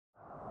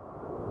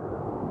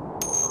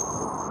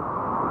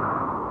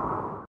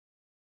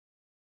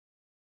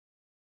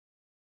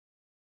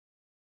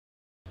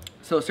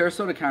So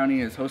Sarasota County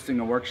is hosting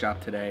a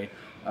workshop today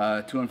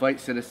to invite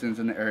citizens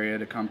in the area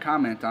to come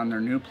comment on their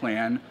new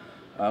plan,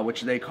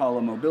 which they call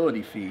a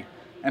mobility fee.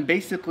 And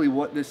basically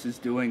what this is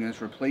doing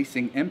is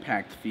replacing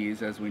impact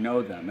fees as we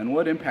know them. And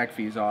what impact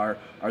fees are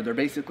they're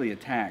basically a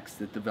tax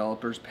that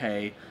developers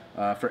pay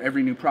for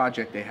every new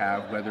project they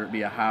have, whether it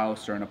be a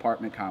house or an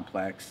apartment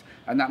complex.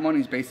 And that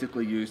money is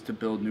basically used to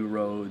build new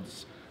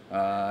roads,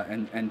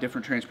 and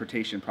different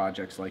transportation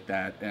projects like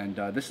that. And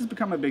this has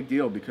become a big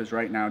deal because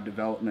right now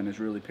development has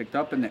really picked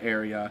up in the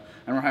area,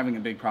 and we're having a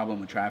big problem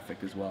with traffic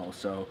as well.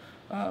 So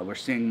we're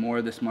seeing more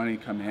of this money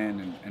come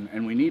in,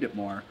 and we need it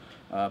more.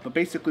 But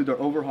basically they're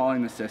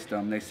overhauling the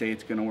system. They say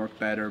it's going to work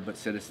better, but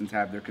citizens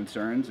have their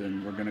concerns,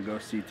 and we're going to go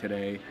see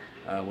today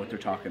what they're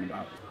talking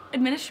about.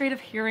 Administrative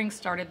hearings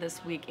started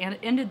this week and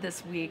ended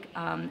this week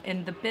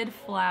in the bid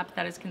flap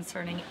that is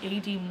concerning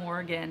A.D.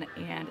 Morgan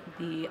and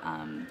the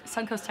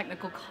Suncoast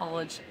Technical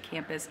College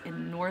campus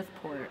in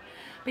Northport.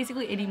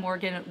 Basically, A.D.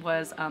 Morgan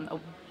was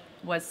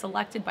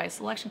selected by a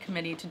selection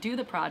committee to do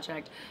the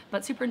project,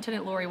 but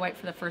Superintendent Lori White,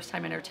 for the first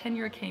time in her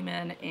tenure, came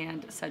in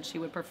and said she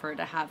would prefer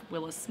to have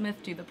Willis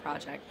Smith do the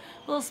project.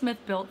 Willis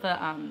Smith built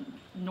the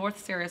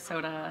North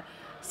Sarasota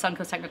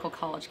Suncoast Technical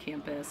College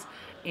campus,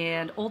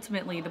 and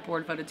ultimately the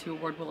board voted to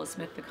award Willis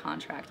Smith the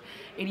contract.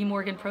 A.D.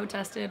 Morgan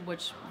protested,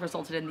 which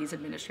resulted in these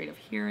administrative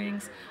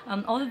hearings.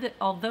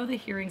 Although the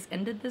hearings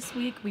ended this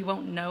week, we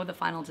won't know the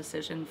final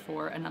decision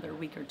for another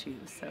week or two,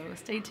 so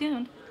stay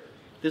tuned.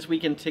 This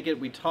week in Ticket,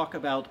 we talk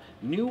about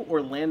new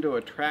Orlando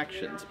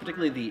attractions,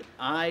 particularly the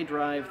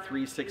iDrive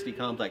 360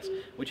 complex,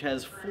 which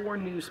has 4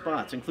 new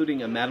spots,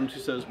 including a Madame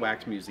Tussauds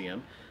Wax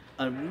Museum,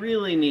 a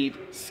really neat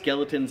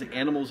Skeletons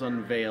Animals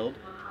Unveiled,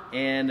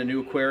 and a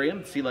new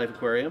aquarium, Sea Life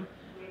Aquarium,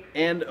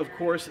 and of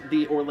course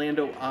the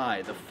Orlando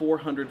Eye, the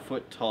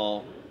 400-foot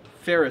tall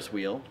Ferris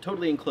wheel,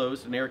 totally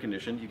enclosed and air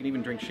conditioned. You can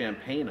even drink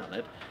champagne on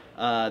it,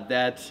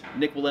 that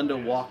Nick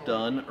Walendo walked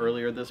on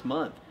earlier this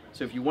month.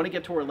 So if you want to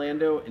get to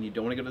Orlando and you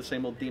don't want to go to the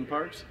same old theme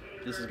parks,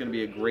 this is going to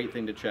be a great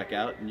thing to check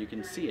out, and you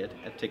can see it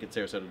at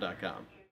TicketSarasota.com.